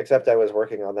 Yeah. Except I was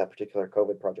working on that particular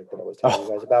COVID project that I was telling you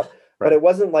Oh, guys about, but right. it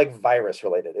wasn't like virus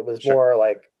related. It was Sure. more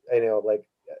like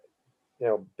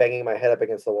banging my head up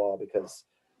against the wall because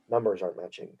numbers aren't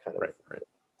matching, kind of Right. Right.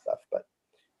 stuff.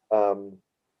 Um,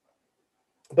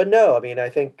 but no, I mean, I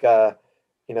think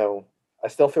you know, I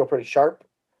still feel pretty sharp.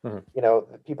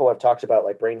 Mhm. People have talked about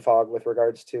like brain fog with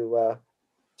regards to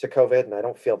COVID, and I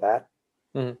don't feel that,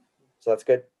 Mhm. so that's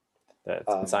good. That's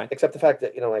a good sign. Except the fact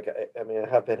that like I mean, I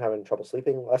have been having trouble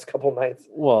sleeping the last couple of nights.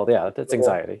 Well, yeah, that's Well,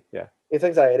 anxiety. Yeah. it's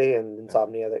anxiety and Yeah.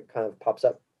 insomnia that kind of pops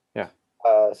up. Yeah.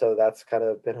 So that's kind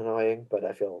of been annoying, but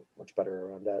I feel much better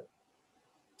around that.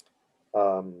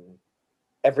 Um,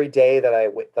 every day that I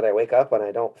wake up and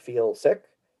I don't feel sick,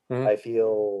 Mhm. I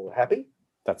feel happy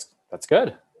That's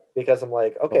good. because I'm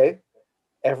like, Cool. okay,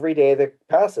 every day that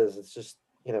passes, it's just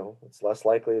it's less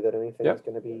likely that anything is Yep.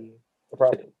 going to be a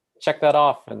problem. Check that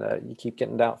off, and you keep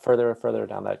getting down further and further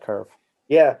down that curve.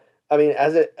 Yeah, I mean,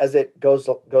 as it goes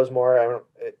more, I don't.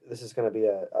 This is going to be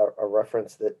a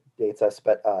reference that dates us,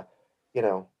 but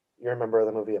you remember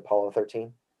the movie Apollo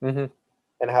 13 Hmm.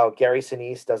 and how Gary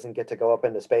Sinise doesn't get to go up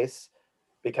into space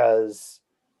because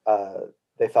uh,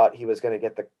 they thought he was going to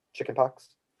get the chicken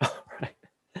pox Right.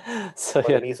 So or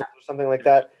the yeah. measles or something like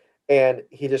that, and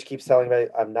he just keeps telling me,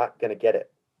 "I'm not going to get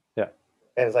it," Yeah.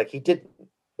 and it's like he didn't,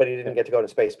 but he Yeah. didn't get to go to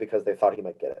space because they thought he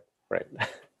might get it. Right.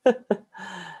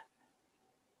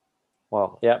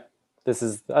 Well, yeah. This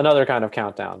is another kind of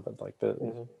countdown, but like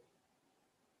Hmm.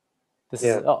 this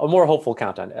is Yeah, a more hopeful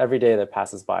countdown. Every day that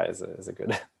passes by is a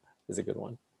good is a good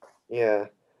one. yeah.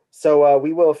 So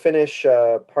we will finish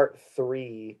part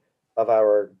 3 of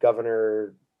our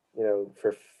governor,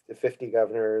 for 50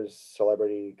 governors,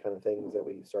 celebrity kind of things that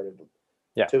we started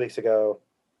Yeah. 2 weeks ago.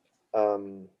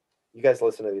 You guys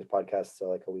listen to these podcasts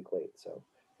like a week late, so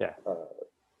Yeah. but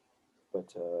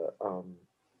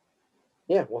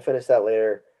yeah, we'll finish that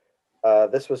later.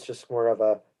 This was just more of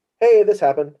a hey, this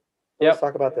happened. Let's Yep.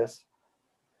 talk about this.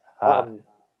 Uh, Um,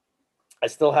 I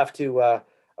still have to.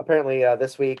 Apparently,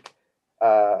 this week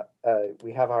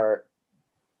we have our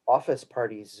office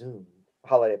party Zoom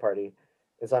holiday party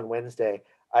is on Wednesday.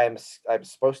 I'm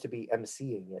supposed to be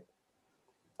emceeing it.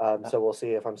 So we'll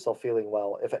see if I'm still feeling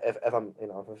well. If I'm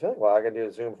if I'm feeling well, I can do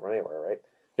a Zoom from anywhere, right?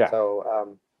 Yeah.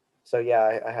 So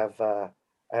yeah, I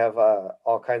have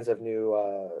all kinds of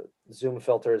new Zoom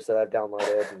filters that I've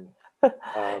downloaded,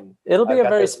 and It'll be I've a got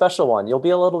very this. special one. You'll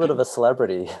be a little bit of a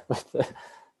celebrity with it.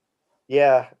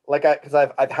 Yeah, like because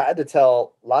I've had to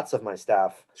tell lots of my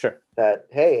staff Sure. that,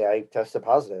 hey, I tested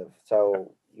positive,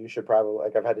 so you should probably,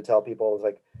 like, I've had to tell people, it's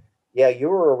like, yeah, you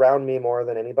were around me more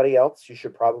than anybody else. You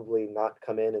should probably not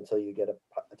come in until you get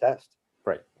a test.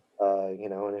 Right.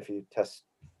 And if you test,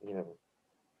 you know,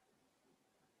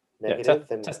 Yeah. negative, Test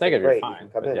then negative, you're great, you can fine.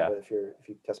 come But in. yeah. But if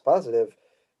you test positive,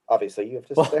 obviously you have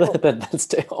to Well, stay home. then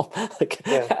stay home, like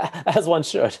Yeah, as one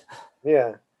should.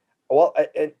 yeah. Well,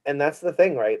 and that's the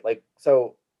thing, right? Like,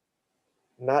 so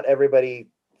not everybody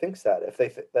thinks that. If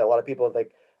that a lot of people are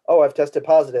like, oh, I've tested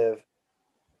positive,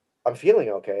 I'm feeling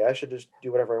okay. I should just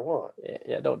do whatever I want.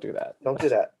 Yeah, don't do that. Don't do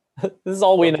that. This is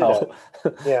all we Don't do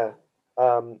that. know.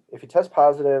 Yeah. If you test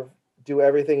positive, do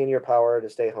everything in your power to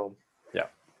stay home. Yeah.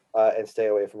 And stay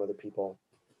away from other people.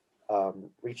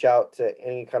 Reach out to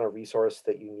any kind of resource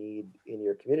that you need in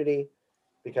your community,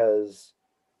 because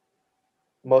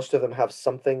most of them have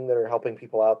something that are helping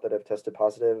people out that have tested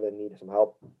positive and need some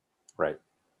help Right.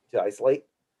 to isolate.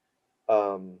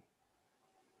 Um,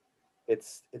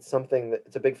 it's something that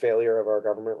it's a big failure of our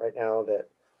government right now that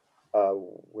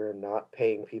we're not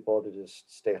paying people to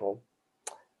just stay home.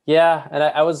 Yeah, and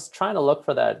I was trying to look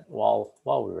for that while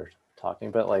we were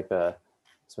talking, but like there's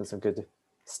been some good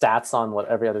stats on what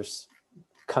every other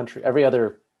country, every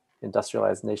other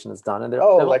industrialized nation has done, and they're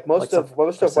Like most of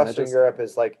Western percentages, Europe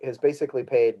has basically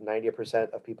paid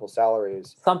 90% of people's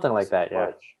salaries something like since that. Yeah,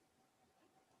 March.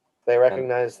 They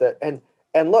recognize that,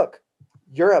 and look,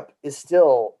 Europe is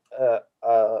still a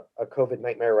COVID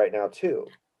nightmare right now too.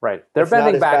 right. They're It's not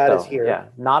bending as back bad though. as here. Yeah,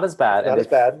 not as bad. It's not as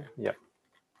bad. Yep.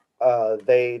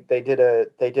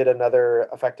 They did another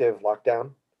effective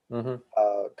lockdown, Mm-hmm.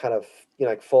 kind of,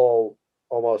 like full,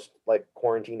 almost like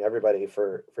quarantine everybody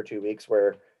for 2 weeks,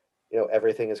 where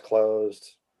everything is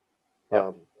closed.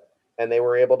 Yep. And they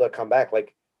were able to come back,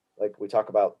 like we talk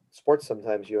about sports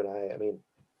sometimes, you and I mean,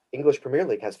 English Premier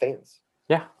League has fans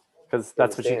Yeah, because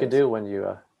that's what you can do when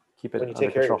you keep it when you under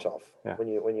take care of control. yourself. Yeah.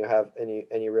 When you have,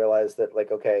 and you realize that,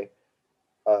 like, okay,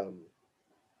 um,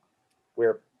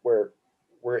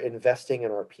 we're investing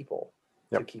in our people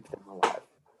to Yep. keep them alive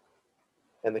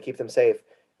and to keep them safe.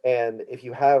 And if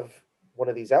you have one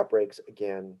of these outbreaks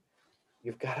again,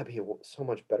 you've got to be so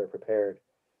much better prepared.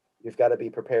 You've got to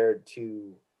be prepared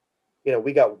to,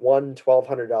 we got one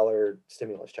 $1,200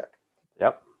 stimulus check.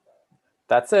 Yep.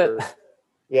 That's it.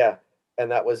 Yeah.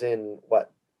 And that was in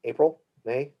what, April,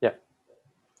 May? Yeah.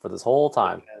 For this whole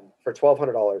time. And for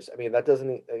 $1,200. I mean, that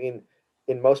doesn't, I mean,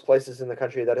 in most places in the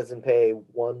country, that doesn't pay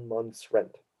 1 month's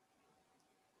rent.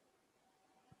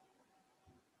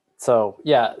 So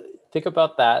yeah, think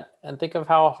about that and think of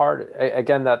how hard,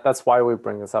 again, that's why we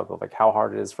bring this up, of like how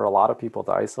hard it is for a lot of people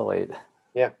to isolate.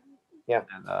 Yeah. Yeah.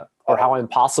 And, or how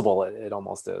impossible it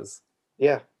almost is.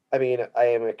 Yeah. I mean, I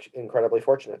am incredibly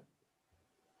fortunate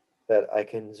that I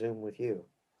can Zoom with you.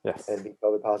 Yes. And be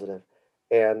COVID positive.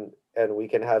 And we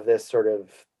can have this sort of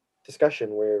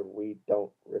discussion where we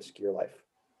don't risk your life.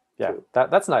 Yeah,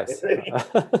 that's nice.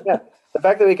 Yeah. The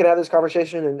fact that we can have this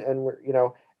conversation and we're,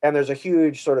 and there's a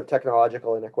huge sort of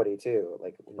technological inequity too.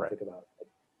 Like, when you think about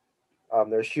it,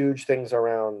 there's huge things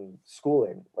around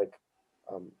schooling. Like,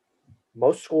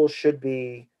 most schools should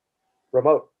be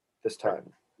remote this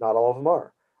time. Not all of them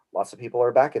are. Lots of people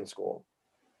are back in school.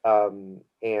 And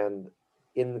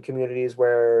in the communities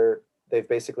where they've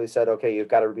basically said, okay, you've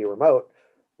got to be remote.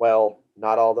 Well,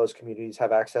 not all those communities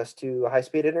have access to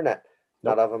high-speed internet.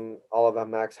 Nope. All of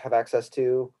them have access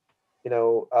to,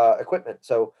 equipment.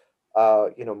 So,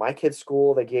 my kids'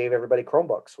 school, they gave everybody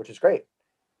Chromebooks, which is great.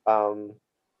 And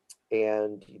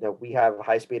we have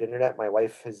high-speed internet. My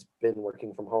wife has been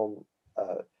working from home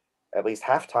at least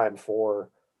half time for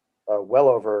well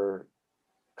over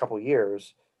a couple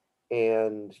years,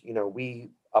 and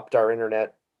we upped our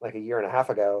internet like a year and a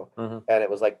half ago, and it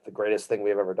was like the greatest thing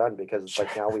we've ever done, because it's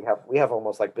like now we have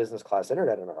almost like business class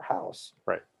internet in our house,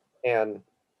 right? And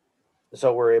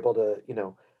so we're able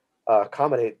to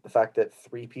accommodate the fact that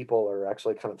 3 people are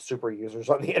actually kind of super users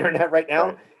on the internet right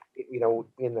now,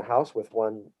 in the house with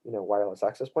one wireless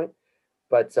access point.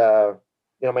 But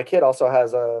my kid also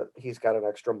has he's got an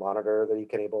extra monitor that he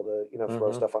can able to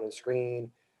throw stuff on his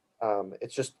screen.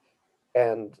 It's just,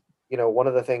 and one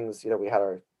of the things, we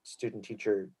had student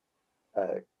teacher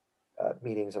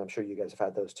meetings, and I'm sure you guys have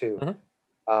had those too. Mhm.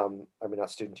 I mean,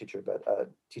 not student teacher, but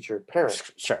teacher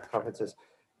parent Sure. conferences.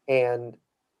 And,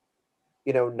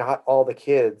 not all the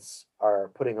kids are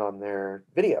putting on their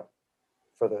video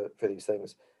for these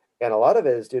things. And a lot of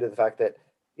it is due to the fact that,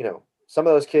 some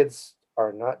of those kids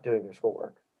are not doing their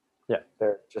schoolwork. Yeah.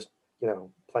 They're just,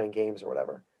 playing games or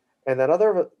whatever. And then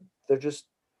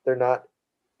they're not,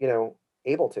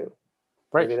 able to.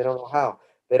 Right. Maybe they don't know how.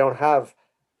 They don't have,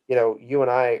 you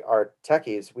and I are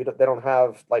techies. They don't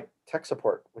have like tech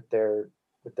support for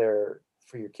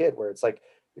your kid, where it's like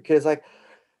your kid is like,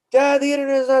 Dad, the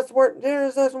internet is not working. The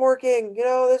internet isn't working.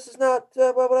 This is not.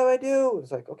 What do I do?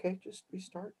 It's like, okay, just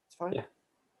restart. It's fine. Yeah.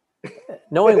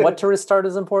 Knowing what to restart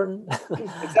is important.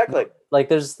 Exactly. Like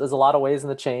there's a lot of ways in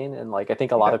the chain, and like I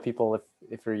think a lot of people,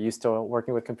 if you're used to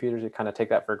working with computers, you kind of take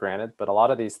that for granted. But a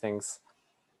lot of these things,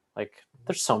 like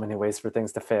there's so many ways for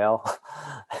things to fail.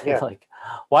 Yeah. Like,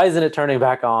 why isn't it turning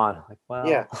back on? Like, well,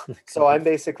 Yeah. So I'm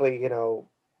basically, an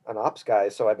ops guy.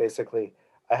 So I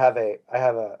have an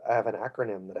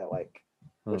acronym that I like,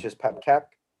 which is PEPCAP,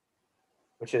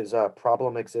 which is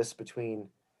problem exists between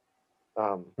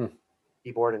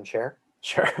keyboard and chair.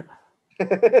 Sure.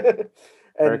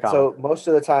 And so most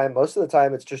of the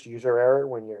time it's just user error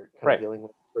when you're kind of dealing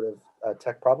with sort of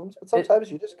tech problems. But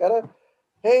sometimes you just gotta,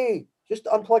 hey, just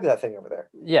unplug that thing over there.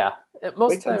 Yeah,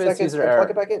 most of the time it's user error. Plug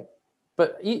it back in.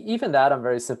 But even that I'm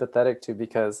very sympathetic to,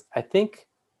 because I think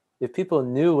if people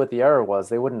knew what the error was,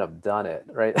 they wouldn't have done it,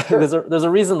 right? Sure. there's a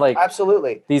reason, like,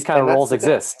 absolutely, these kind of roles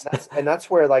exist. And that's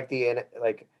where like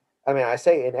I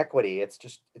say inequity. It's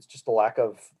just a lack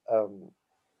of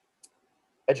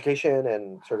education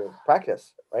and sort of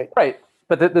practice, right? Right.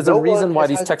 But there's a reason why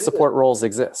these tech support roles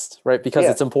exist, right? Because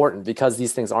it's important, because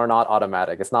these things are not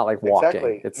automatic. It's not like walking.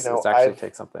 Exactly. It's actually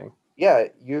takes something. Yeah,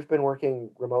 you've been working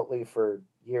remotely for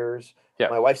years. Yeah.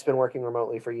 My wife's been working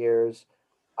remotely for years.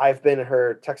 I've been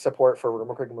her tech support for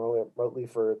working remotely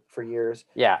for years.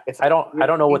 Yeah. I don't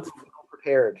know what's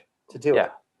prepared to do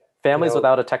it. Families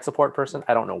without a tech support person,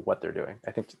 I don't know what they're doing.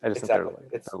 I just think they're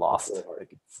lost. It's really hard.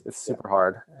 It's super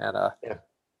hard. And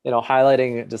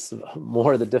highlighting just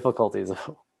more of the difficulties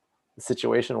of the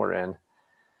situation we're in,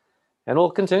 and we'll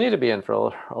continue to be in for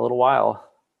a little while.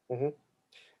 Mm-hmm.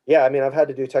 Yeah, I mean, I've had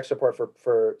to do tech support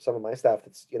for some of my staff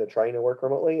that's trying to work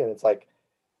remotely, and it's like,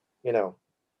 you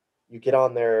get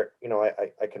on there,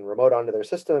 I can remote onto their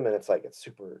system, and it's like it's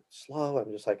super slow.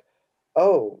 I'm just like,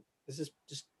 oh, this is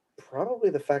just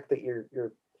probably the fact that you're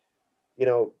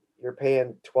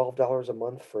paying $12 a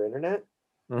month for internet,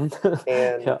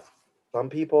 and some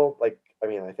people, like, I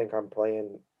mean, I think I'm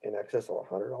paying in excess of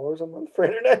 $100 a month for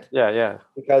internet. Yeah.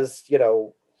 Because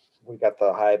we got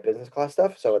the high business class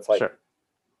stuff, so it's like, sure.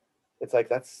 It's like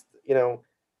that's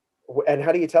and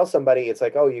how do you tell somebody? It's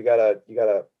like, oh, you gotta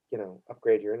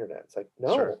upgrade your internet. It's like,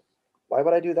 no, Sure. Why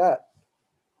would I do that?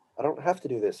 I don't have to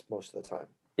do this most of the time.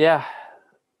 Yeah.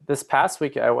 This past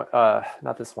week, I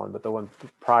not this one, but the one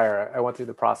prior, I went through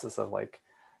the process of like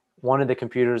one of the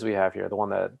computers we have here, the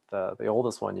one that the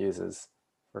oldest one uses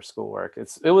for schoolwork.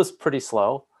 It was pretty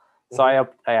slow, so I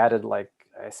added I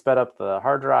sped up the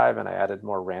hard drive and I added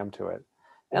more RAM to it,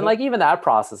 and like even that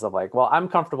process of like, well, I'm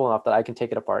comfortable enough that I can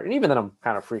take it apart, and even then I'm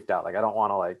kind of freaked out. Like I don't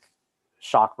want to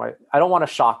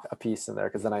shock a piece in there,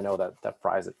 because then I know that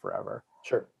fries it forever.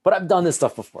 Sure. But I've done this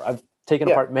stuff before. I've taken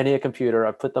apart many a computer.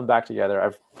 I've put them back together.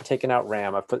 I've taken out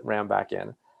RAM. I've put RAM back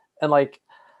in. And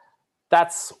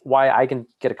that's why I can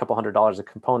get a couple $100 of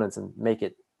components and make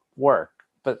it work.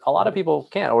 But a lot of people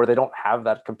can't, or they don't have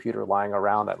that computer lying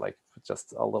around that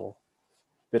just a little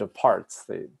bit of parts.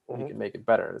 You can make it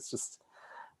better. It's just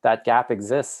that gap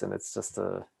exists, and it's just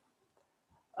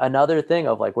another thing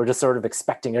of we're just sort of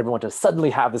expecting everyone to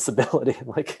suddenly have this ability.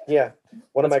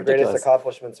 One of my greatest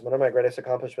accomplishments,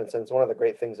 and it's one of the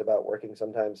great things about working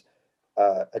sometimes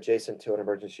adjacent to an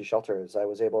emergency shelter, is I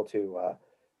was able to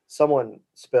someone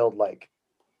spilled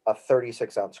a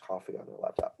 36-ounce coffee on their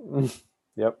laptop.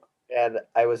 Yep. And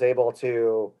I was able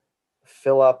to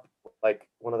fill up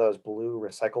one of those blue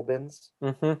recycle bins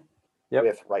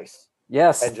with rice.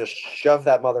 Yes. And just shove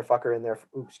that motherfucker in there.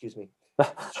 Excuse me.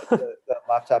 the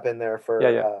laptop in there for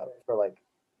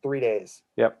 3 days.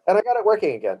 Yep. And I got it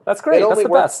working again. That's great. That's the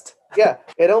best. Yeah.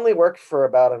 It only worked for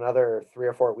about another 3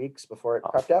 or 4 weeks before it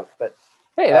crapped out. But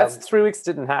hey, that's 3 weeks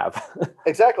didn't have.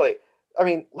 Exactly. I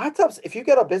mean, laptops, if you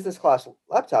get a business class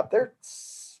laptop, they're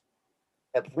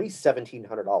at least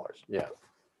 $1,700. Yeah.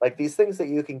 These things that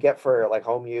you can get for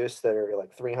home use that are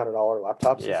 $300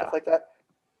 laptops and stuff like that,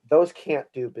 those can't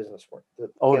do business work.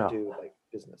 Do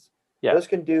business. Yeah. Those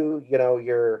can do,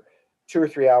 your 2 or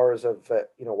 3 hours of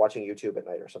watching YouTube at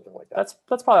night or something like that.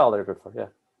 That's probably all they're good for. Yeah.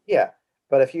 Yeah,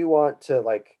 but if you want to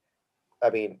like, I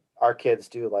mean, our kids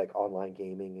do like online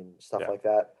gaming and stuff Yeah. like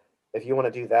that. If you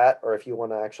want to do that, or if you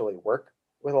want to actually work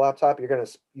with a laptop,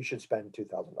 you should spend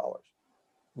 $2,000.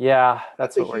 Yeah,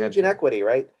 That's that's a what we're huge getting. inequity,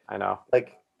 right? I know.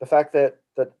 Like the fact that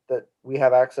we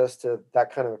have access to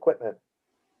that kind of equipment,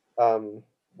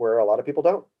 where a lot of people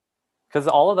don't. Because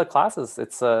all of the classes,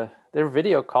 they're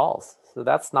video calls, so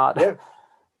that's not Yeah.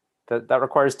 that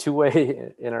requires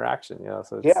two-way interaction.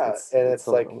 So it's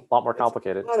a like lot more it's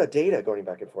complicated. a lot of data going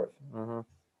back and forth. Hmm.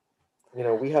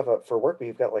 We have for work,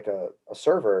 we've got like a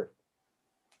server,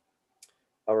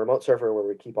 a remote server where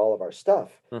we keep all of our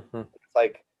stuff. Hmm. It's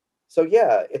like, so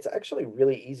yeah, it's actually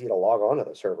really easy to log on to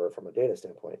the server from a data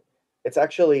standpoint. It's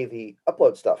actually the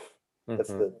upload stuff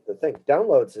that's Hmm. the thing.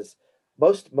 Downloads is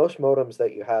most modems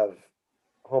that you have,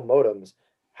 home modems,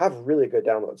 have really good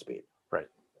download speed. Right.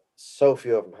 So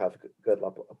few of them have good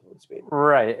upload speed.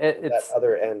 Right. That It's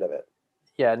other end of it.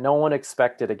 yeah. No one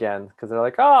expected again because they're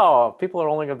like, oh, people are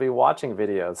only going to be watching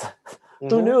videos. Who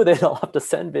Mhm. knew they don't have to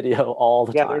send video all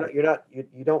the Yeah, time?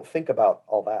 you don't think about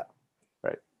all that.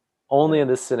 Right. Only Yeah. in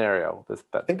this scenario.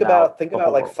 Think now about the like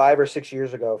whole world. 5 or 6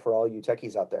 years ago, for all you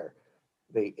techies out there,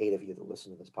 the 8 of you that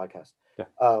listen to this podcast. Yeah.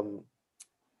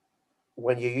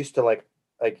 When you used to like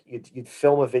you'd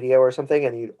film a video or something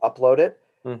and you'd upload it,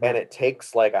 Mhm. and it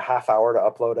takes like a half hour to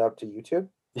upload up to YouTube.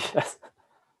 Yes.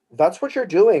 That's what you're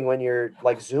doing when you're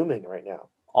like Zooming right now.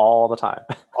 All the time.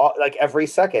 Like every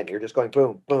second, you're just going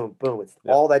boom, boom, boom. It's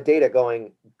Yeah. all that data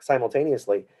going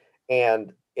simultaneously.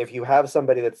 And if you have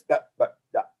somebody that's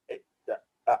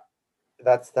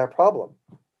their problem.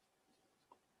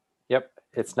 Yep.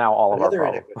 It's now all of our Another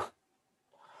problem. inequity.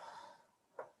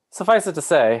 Suffice it to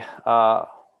say,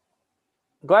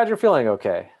 glad you're feeling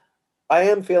okay. I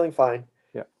am feeling fine.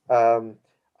 Yeah.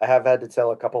 I have had to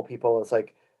tell a couple people, it's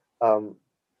like,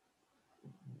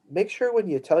 make sure when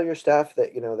you tell your staff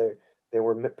that they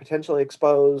were potentially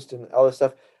exposed and all this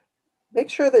stuff, make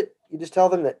sure that you just tell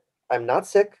them that I'm not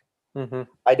sick. Mm-hmm.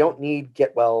 I don't need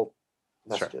get well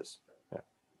messages. Sure. Yeah.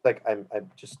 Like I'm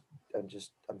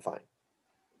fine.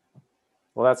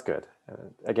 Well, that's good.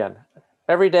 Again,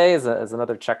 every day is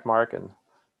another check mark, and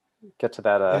get to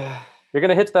that. You're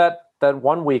gonna hit that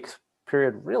 1 week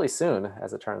period really soon,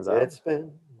 as it turns out. It's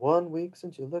been 1 week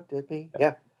since you looked at me.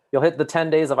 Yeah. You'll hit the 10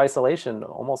 days of isolation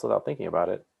almost without thinking about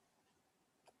it.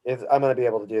 I'm gonna be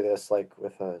able to do this like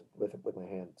with my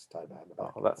hands tied behind the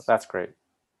back. Oh, that's great.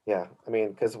 Yeah, I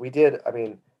mean, because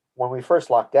when we first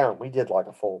locked down, we did like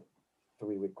a full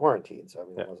 3-week quarantine. So I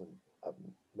mean, Yeah. It wasn't a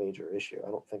major issue. I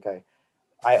don't think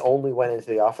I only went into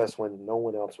the office when no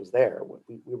one else was there.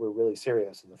 We were really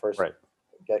serious in the first Right.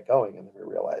 get going, and then we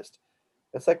realized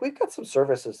it's like we've got some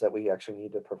services that we actually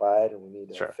need to provide, and we need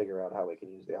to Sure. figure out how we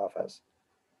can use the office.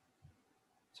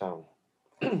 So,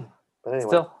 but anyway,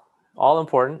 Still, all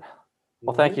important.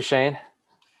 Well, thank Mhm. you, Shane.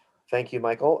 Thank you,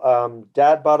 Michael.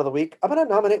 Dad bod of the week. I'm gonna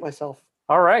nominate myself.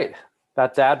 All right,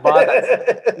 that dad bod.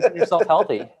 That's keeping yourself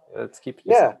healthy. Let's keep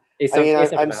Yeah. I mean, I'm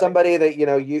asymptomatic. somebody that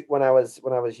you when I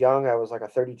was young, I was like a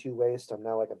 32 waist. I'm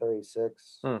now like a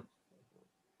 36. Hmm.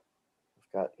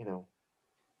 I've got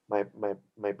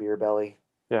my beer belly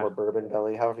Yeah. or bourbon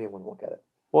belly, however you want to look at it.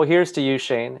 Well, here's to you,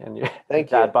 Shane, and your Thank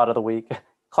dad you. bod of the week.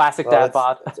 Classic Well, dad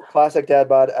bod. It's a classic dad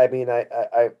bod. I mean,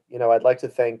 I'd like to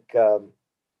thank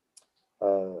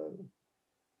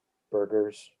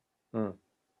burgers, Hmm.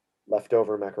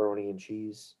 leftover macaroni and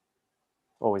cheese.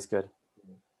 Always good.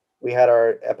 We had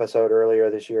our episode earlier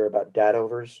this year about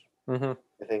dadovers. Mm-hmm.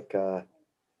 I think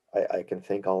I can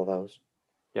thank all of those.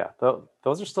 Yeah,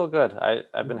 those are still good.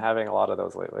 I've been having a lot of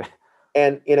those lately.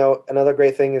 And another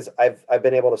great thing is I've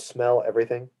been able to smell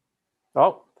everything.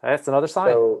 Oh, that's another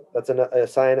sign. So that's a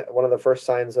sign. One of the first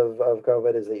signs of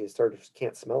COVID is that you sort of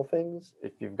can't smell things.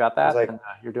 If you've got that, like, then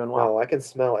you're doing well. No, I can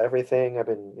smell everything. I've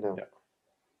been, Yeah.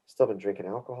 still been drinking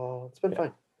alcohol. It's been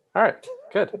fine. All right,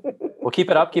 good. Well, keep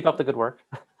it up. Keep up the good work.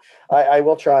 I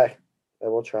will try. I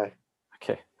will try.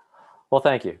 Okay. Well,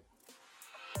 thank you.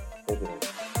 Thank you.